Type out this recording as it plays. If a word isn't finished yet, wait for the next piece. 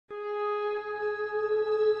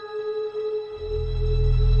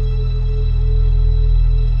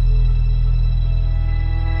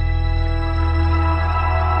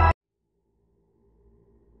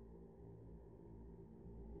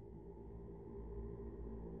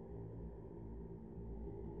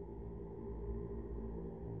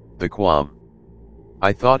The Qualm.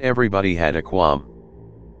 I thought everybody had a Qualm.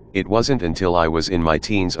 It wasn't until I was in my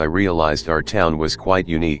teens I realized our town was quite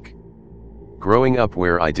unique. Growing up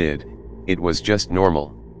where I did, it was just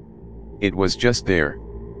normal. It was just there.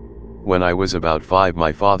 When I was about 5,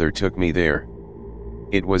 my father took me there.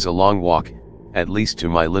 It was a long walk, at least to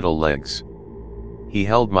my little legs. He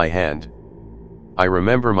held my hand. I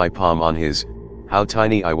remember my palm on his, how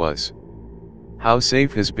tiny I was. How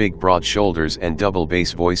safe his big broad shoulders and double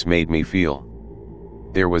bass voice made me feel.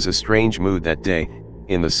 There was a strange mood that day.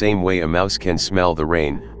 In the same way a mouse can smell the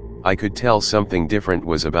rain, I could tell something different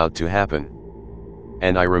was about to happen.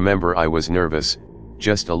 And I remember I was nervous,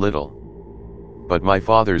 just a little. But my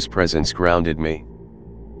father's presence grounded me.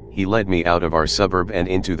 He led me out of our suburb and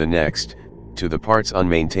into the next, to the parts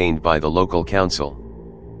unmaintained by the local council.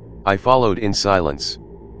 I followed in silence.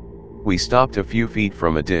 We stopped a few feet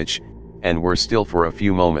from a ditch, and were still for a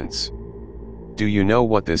few moments. "Do you know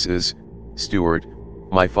what this is, Stuart?"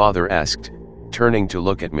 my father asked, turning to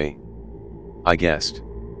look at me. I guessed.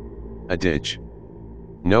 "A ditch?"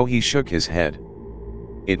 "No," he shook his head.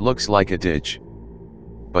 "It looks like a ditch.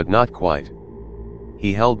 But not quite."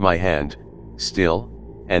 He held my hand, still,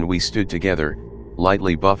 and we stood together,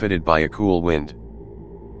 lightly buffeted by a cool wind.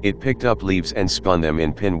 It picked up leaves and spun them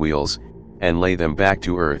in pinwheels, and lay them back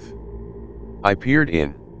to earth. I peered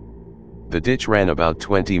in. The ditch ran about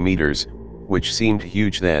 20 meters, which seemed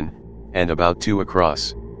huge then, and about 2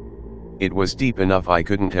 across. It was deep enough I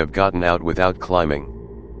couldn't have gotten out without climbing.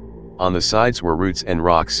 On the sides were roots and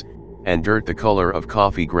rocks, and dirt the color of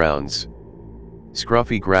coffee grounds.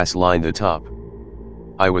 Scruffy grass lined the top.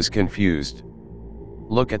 I was confused.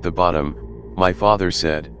 "Look at the bottom," my father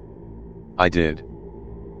said. I did.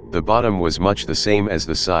 The bottom was much the same as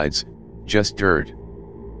the sides, just dirt.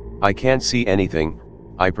 "I can't see anything,"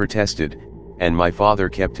 I protested, and my father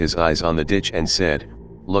kept his eyes on the ditch and said,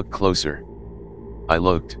 "Look closer." I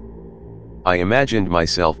looked. I imagined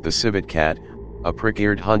myself the civet cat, a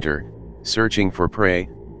prick-eared hunter, searching for prey,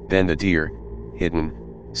 then the deer, hidden,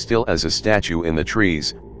 still as a statue in the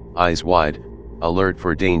trees, eyes wide, alert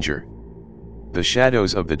for danger. The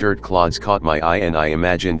shadows of the dirt clods caught my eye and I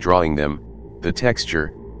imagined drawing them, the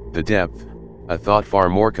texture, the depth, a thought far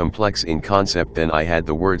more complex in concept than I had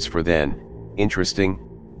the words for then. Interesting,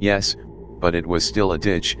 yes, but it was still a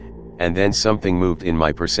ditch, and then something moved in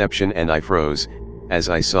my perception and I froze, as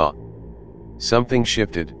I saw. Something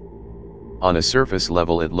shifted. On a surface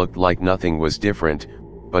level it looked like nothing was different,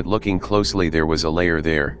 but looking closely there was a layer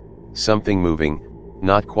there, something moving,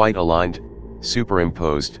 not quite aligned,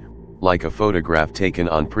 superimposed, like a photograph taken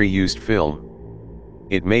on pre-used film.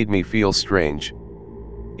 It made me feel strange.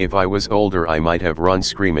 If I was older I might have run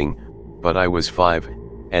screaming, but I was 5,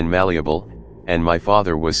 and malleable, and my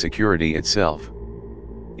father was security itself.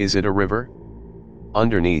 "Is it a river?"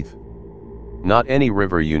 "Underneath." "Not any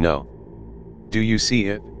river, you know." "Do you see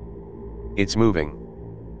it?" "It's moving."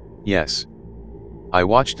 "Yes." I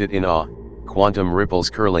watched it in awe, quantum ripples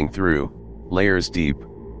curling through, layers deep.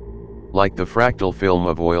 Like the fractal film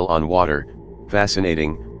of oil on water,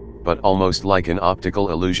 fascinating, but almost like an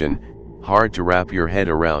optical illusion, hard to wrap your head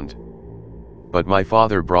around. But my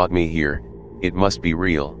father brought me here, it must be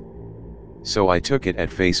real. So I took it at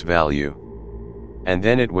face value. And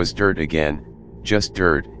then it was dirt again, just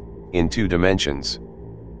dirt, in 2 dimensions.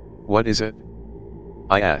 "What is it?"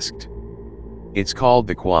 I asked. "It's called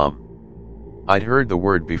the Qualm." I'd heard the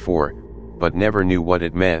word before, but never knew what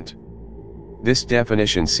it meant. This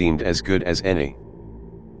definition seemed as good as any.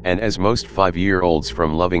 And as most 5-year-olds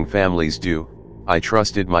from loving families do, I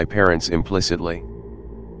trusted my parents implicitly.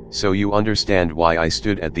 So you understand why I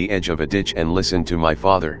stood at the edge of a ditch and listened to my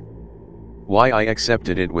father. Why I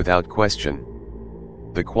accepted it without question.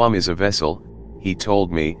 The Qualm is a vessel, he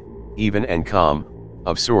told me, even and calm,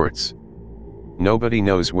 of sorts. Nobody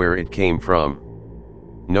knows where it came from.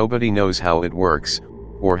 Nobody knows how it works,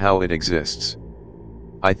 or how it exists.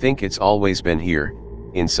 I think it's always been here,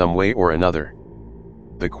 in some way or another.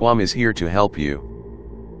 The Qualm is here to help you.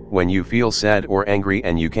 When you feel sad or angry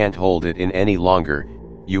and you can't hold it in any longer,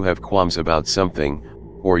 you have qualms about something,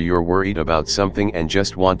 or you're worried about something and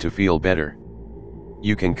just want to feel better.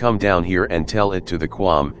 You can come down here and tell it to the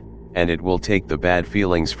Qualm, and it will take the bad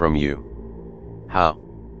feelings from you. How?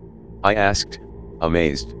 I asked,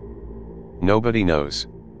 amazed. Nobody knows.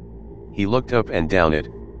 He looked up and down it,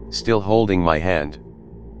 still holding my hand.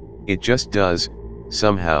 It just does,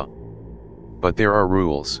 somehow. But there are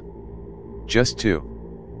rules. Just 2.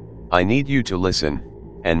 I need you to listen,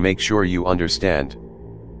 and make sure you understand.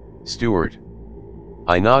 Stuart.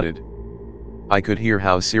 I nodded. I could hear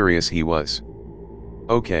how serious he was.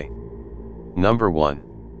 Okay. Number 1.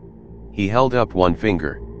 He held up one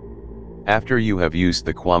finger. After you have used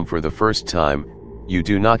the qualm for the first time, you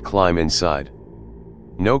do not climb inside.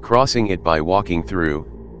 No crossing it by walking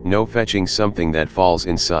through, no fetching something that falls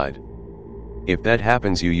inside. If that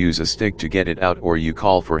happens, you use a stick to get it out or you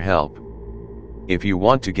call for help. If you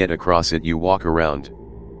want to get across it, you walk around.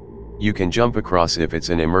 You can jump across if it's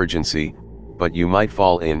an emergency, but you might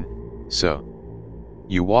fall in, so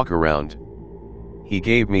you walk around. He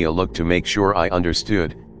gave me a look to make sure I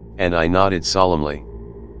understood, and I nodded solemnly.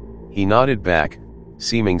 He nodded back,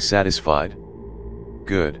 seeming satisfied.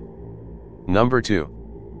 Good. Number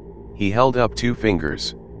 2. He held up 2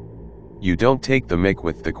 fingers. You don't take the mick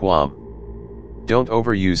with the qualm. Don't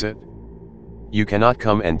overuse it. You cannot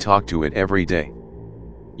come and talk to it every day.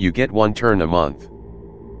 You get 1 turn a month.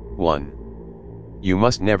 1. You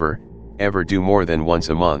must never, ever do more than once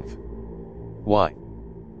a month. Why?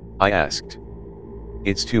 I asked.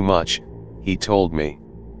 It's too much, he told me.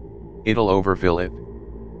 It'll overfill it.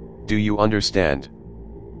 Do you understand?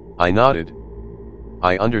 I nodded.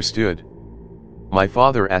 I understood. My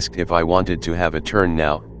father asked if I wanted to have a turn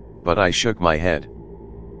now, but I shook my head.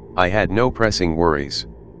 I had no pressing worries.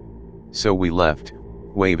 So we left,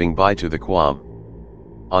 waving bye to the qualm.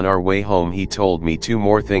 On our way home he told me 2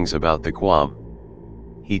 more things about the qualm.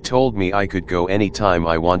 He told me I could go anytime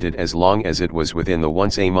I wanted as long as it was within the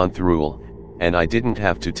once a month rule, and I didn't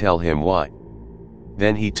have to tell him why.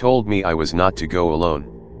 Then he told me I was not to go alone.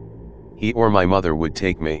 He or my mother would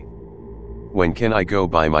take me. When can I go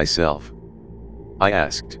by myself? I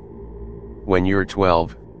asked. When you're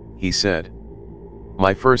 12, he said.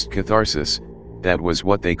 My first catharsis, that was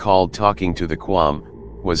what they called talking to the qualm,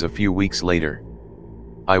 was a few weeks later.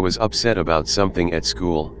 I was upset about something at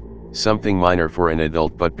school, something minor for an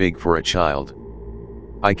adult but big for a child.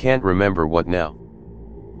 I can't remember what now.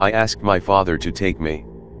 I asked my father to take me.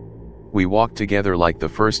 We walked together like the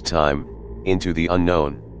first time, into the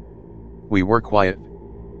unknown. We were quiet.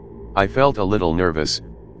 I felt a little nervous,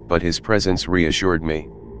 but his presence reassured me.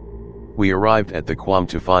 We arrived at the qualm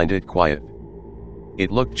to find it quiet.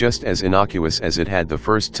 It looked just as innocuous as it had the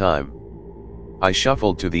first time. I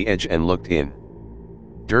shuffled to the edge and looked in.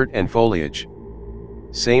 Dirt and foliage.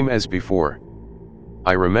 Same as before.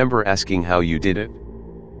 I remember asking how you did it.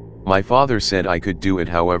 My father said I could do it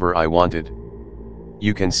however I wanted.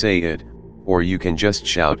 You can say it, or you can just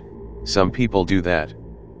shout, some people do that.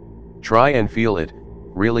 Try and feel it,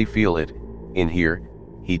 really feel it, in here,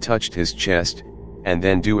 he touched his chest, and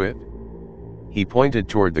then do it. He pointed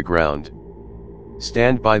toward the ground.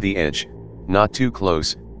 Stand by the edge, not too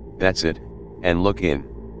close, that's it, and look in.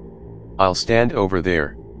 I'll stand over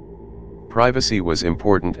there. Privacy was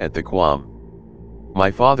important at the qualm. My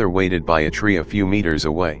father waited by a tree a few meters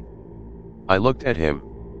away. I looked at him.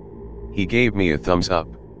 He gave me a thumbs up.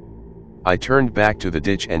 I turned back to the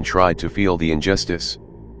ditch and tried to feel the injustice.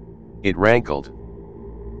 It rankled.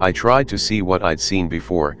 I tried to see what I'd seen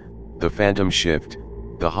before, the phantom shift,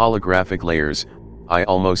 the holographic layers. I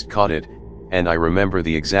almost caught it, and I remember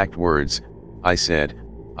the exact words. I said,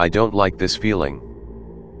 I don't like this feeling.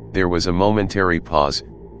 There was a momentary pause,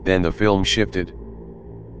 then the film shifted.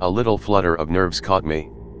 A little flutter of nerves caught me.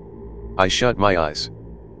 I shut my eyes.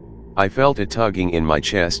 I felt a tugging in my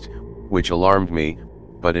chest, which alarmed me,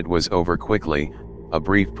 but it was over quickly, a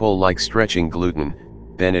brief pull like stretching gluten,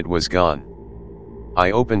 then it was gone.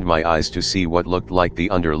 I opened my eyes to see what looked like the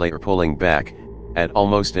underlayer pulling back. At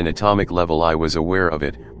almost an atomic level I was aware of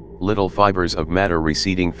it, little fibers of matter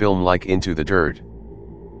receding film-like into the dirt.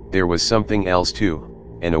 There was something else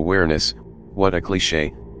too, an awareness, what a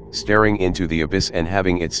cliché, staring into the abyss and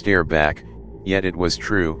having it stare back, yet it was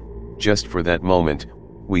true, just for that moment,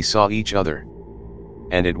 we saw each other.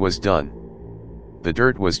 And it was done. The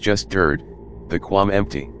dirt was just dirt, the qualm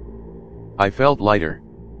empty. I felt lighter.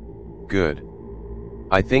 Good.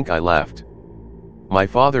 I think I laughed. My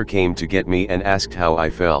father came to get me and asked how I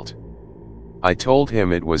felt. I told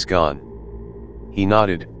him it was gone. He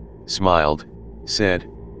nodded, smiled, said,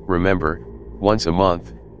 remember, once a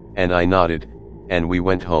month, and I nodded, and we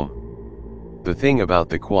went home. The thing about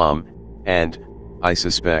the qualm, and, I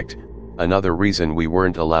suspect, another reason we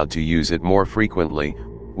weren't allowed to use it more frequently,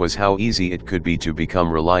 was how easy it could be to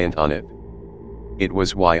become reliant on it. It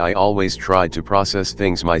was why I always tried to process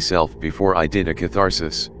things myself before I did a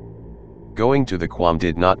catharsis. Going to the qualm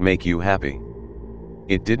did not make you happy.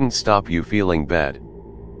 It didn't stop you feeling bad.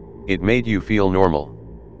 It made you feel normal.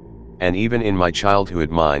 And even in my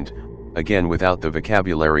childhood mind, again without the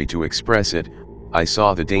vocabulary to express it, I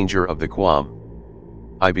saw the danger of the qualm.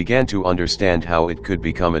 I began to understand how it could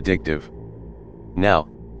become addictive. Now,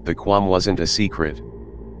 the qualm wasn't a secret.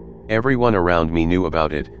 Everyone around me knew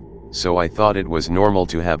about it, so I thought it was normal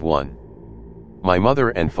to have one. My mother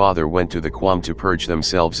and father went to the Qualm to purge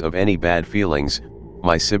themselves of any bad feelings,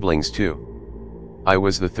 my siblings too. I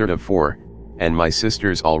was the third of four, and my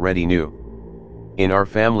sisters already knew. In our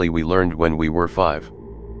family we learned when we were 5.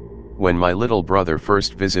 When my little brother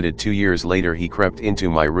first visited 2 years later, he crept into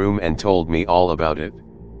my room and told me all about it.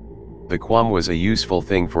 The Qualm was a useful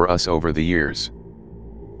thing for us over the years.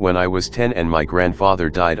 When I was 10 and my grandfather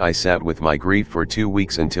died, I sat with my grief for 2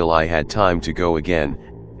 weeks until I had time to go again,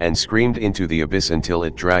 and screamed into the abyss until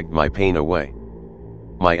it dragged my pain away.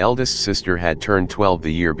 My eldest sister had turned 12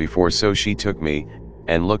 the year before, so she took me,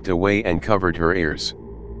 and looked away and covered her ears.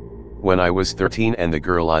 When I was 13 and the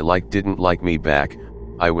girl I liked didn't like me back,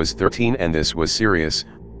 I was 13 and this was serious,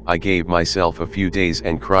 I gave myself a few days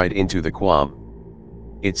and cried into the Qualm.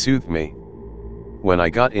 It soothed me. When I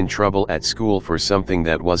got in trouble at school for something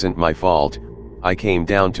that wasn't my fault, I came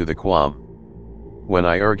down to the Qualm. When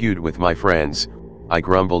I argued with my friends, I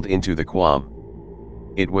grumbled into the Qualm.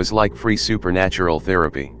 It was like free supernatural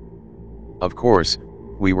therapy. Of course,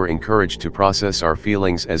 we were encouraged to process our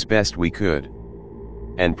feelings as best we could.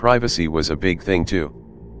 And privacy was a big thing too.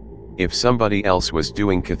 If somebody else was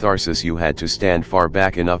doing catharsis, you had to stand far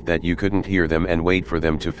back enough that you couldn't hear them and wait for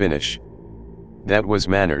them to finish. That was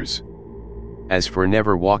manners. As for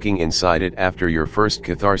never walking inside it after your first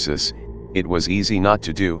catharsis, it was easy not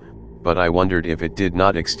to do, but I wondered if it did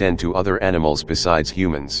not extend to other animals besides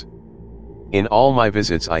humans. In all my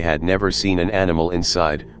visits I had never seen an animal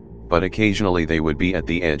inside, but occasionally they would be at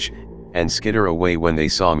the edge, and skitter away when they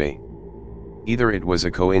saw me. Either it was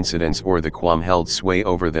a coincidence or the Qualm held sway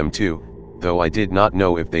over them too, though I did not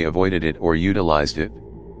know if they avoided it or utilized it.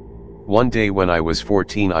 One day when I was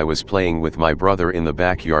 14, I was playing with my brother in the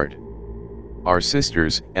backyard. Our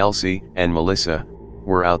sisters, Elsie and Melissa,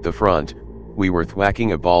 were out the front. We were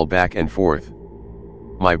thwacking a ball back and forth.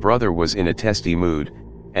 My brother was in a testy mood,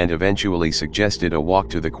 and eventually suggested a walk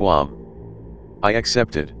to the Qualm. I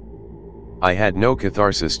accepted. I had no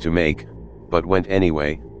catharsis to make, but went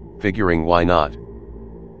anyway, figuring why not.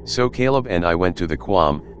 So Caleb and I went to the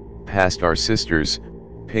Qualm, past our sisters,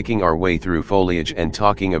 picking our way through foliage and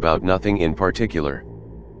talking about nothing in particular.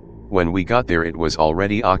 When we got there it was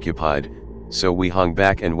already occupied, so we hung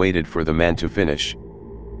back and waited for the man to finish.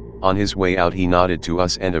 On his way out he nodded to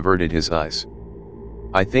us and averted his eyes.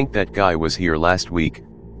 "I think that guy was here last week,"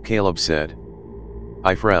 Caleb said.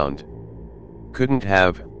 I frowned. "Couldn't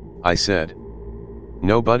have," I said.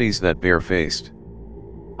 "Nobody's that bare-faced."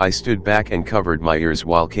 I stood back and covered my ears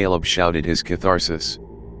while Caleb shouted his catharsis.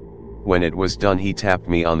 When it was done he tapped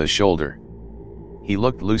me on the shoulder. He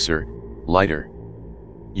looked looser, lighter.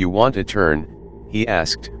 "You want a turn?" he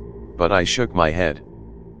asked, but I shook my head.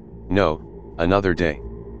 "No, another day."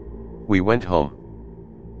 We went home.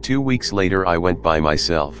 2 weeks later I went by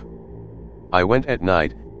myself. I went at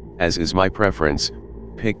night, as is my preference,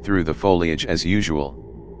 picked through the foliage as usual.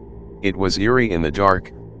 It was eerie in the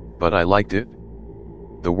dark, but I liked it.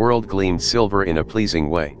 The world gleamed silver in a pleasing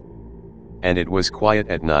way. And it was quiet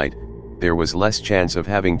at night, there was less chance of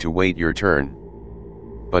having to wait your turn.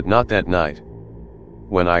 But not that night.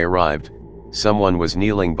 When I arrived, someone was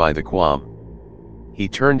kneeling by the Qualm. He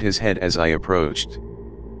turned his head as I approached.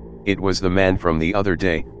 It was the man from the other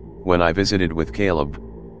day, when I visited with Caleb.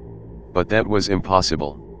 But that was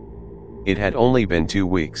impossible. It had only been 2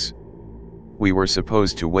 weeks. We were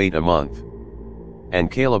supposed to wait a month.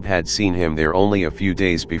 And Caleb had seen him there only a few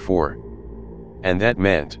days before. And that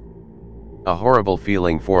meant... A horrible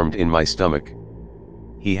feeling formed in my stomach.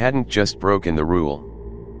 He hadn't just broken the rule.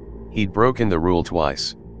 He'd broken the rule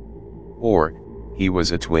twice. Or, he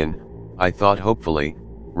was a twin, I thought hopefully,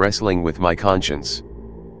 wrestling with my conscience.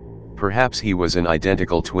 Perhaps he was an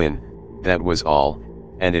identical twin, that was all,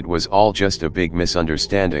 and it was all just a big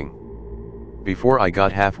misunderstanding. Before I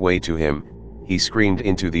got halfway to him, he screamed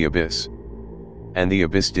into the abyss. And the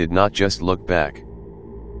abyss did not just look back.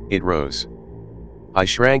 It rose. I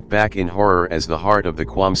shrank back in horror as the heart of the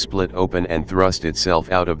Qualm split open and thrust itself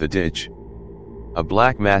out of the ditch. A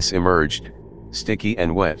black mass emerged, sticky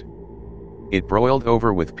and wet. It broiled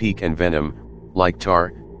over with peak and venom, like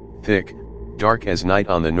tar, thick, dark as night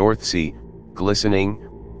on the North Sea, glistening,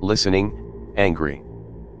 listening, angry.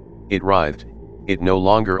 It writhed, it no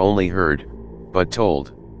longer only heard, but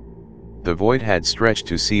told. The void had stretched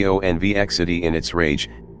to convexity in its rage,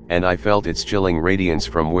 and I felt its chilling radiance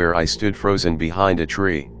from where I stood frozen behind a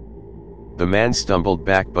tree. The man stumbled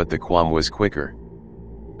back, but the Qualm was quicker.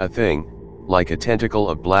 A thing, like a tentacle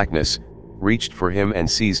of blackness, reached for him and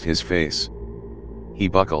seized his face. He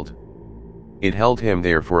buckled. It held him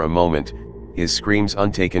there for a moment, his screams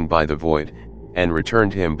untaken by the void, and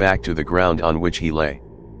returned him back to the ground on which he lay.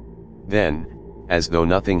 Then, as though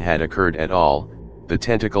nothing had occurred at all, the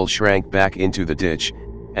tentacle shrank back into the ditch,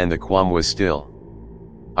 and the qualm was still.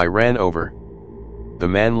 I ran over. The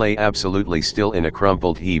man lay absolutely still in a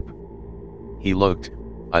crumpled heap. He looked,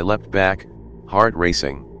 I leapt back, heart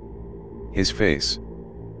racing. His face.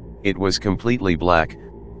 It was completely black,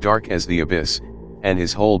 dark as the abyss, and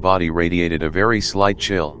his whole body radiated a very slight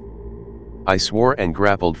chill. I swore and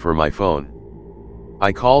grappled for my phone.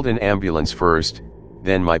 I called an ambulance first,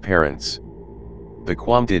 then my parents. The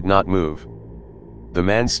qualm did not move. The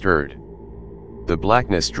man stirred. The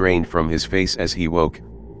blackness drained from his face as he woke,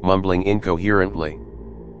 mumbling incoherently.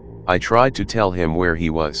 I tried to tell him where he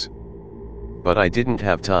was. But I didn't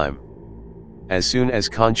have time. As soon as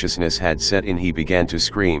consciousness had set in, he began to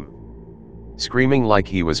scream. Screaming like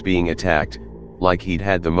he was being attacked, like he'd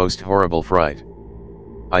had the most horrible fright.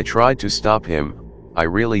 I tried to stop him, I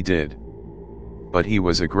really did. But he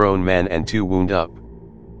was a grown man and too wound up.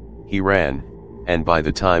 He ran, and by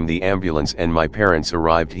the time the ambulance and my parents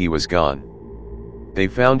arrived, he was gone. They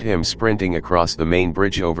found him sprinting across the main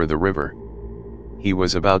bridge over the river. He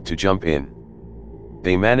was about to jump in.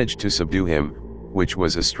 They managed to subdue him, which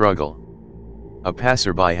was a struggle. A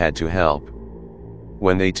passerby had to help.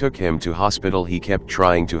 When they took him to hospital, he kept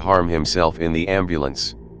trying to harm himself in the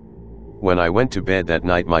ambulance. When I went to bed that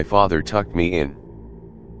night, my father tucked me in.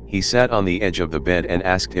 He sat on the edge of the bed and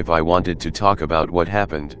asked if I wanted to talk about what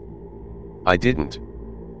happened. I didn't.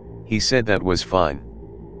 He said that was fine.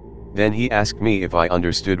 Then he asked me if I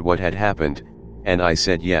understood what had happened, and I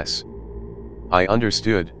said yes. I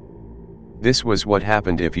understood. This was what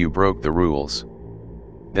happened if you broke the rules.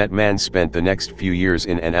 That man spent the next few years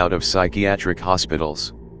in and out of psychiatric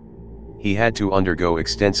hospitals. He had to undergo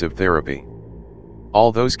extensive therapy.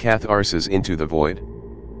 All those catharses into the void.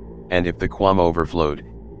 And if the qualm overflowed,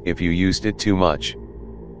 if you used it too much.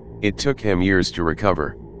 It took him years to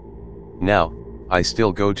recover. Now, I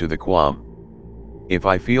still go to the qualm. If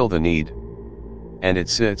I feel the need. And it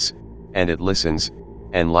sits, and it listens,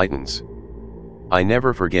 and lightens. I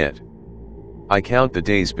never forget. I count the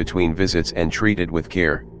days between visits and treat it with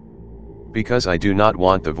care. Because I do not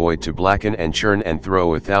want the void to blacken and churn and throw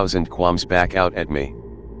 1,000 qualms back out at me.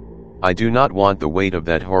 I do not want the weight of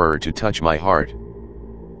that horror to touch my heart.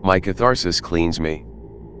 My catharsis cleans me.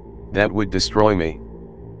 That would destroy me.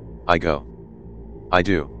 I go. I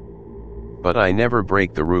do. But I never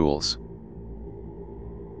break the rules.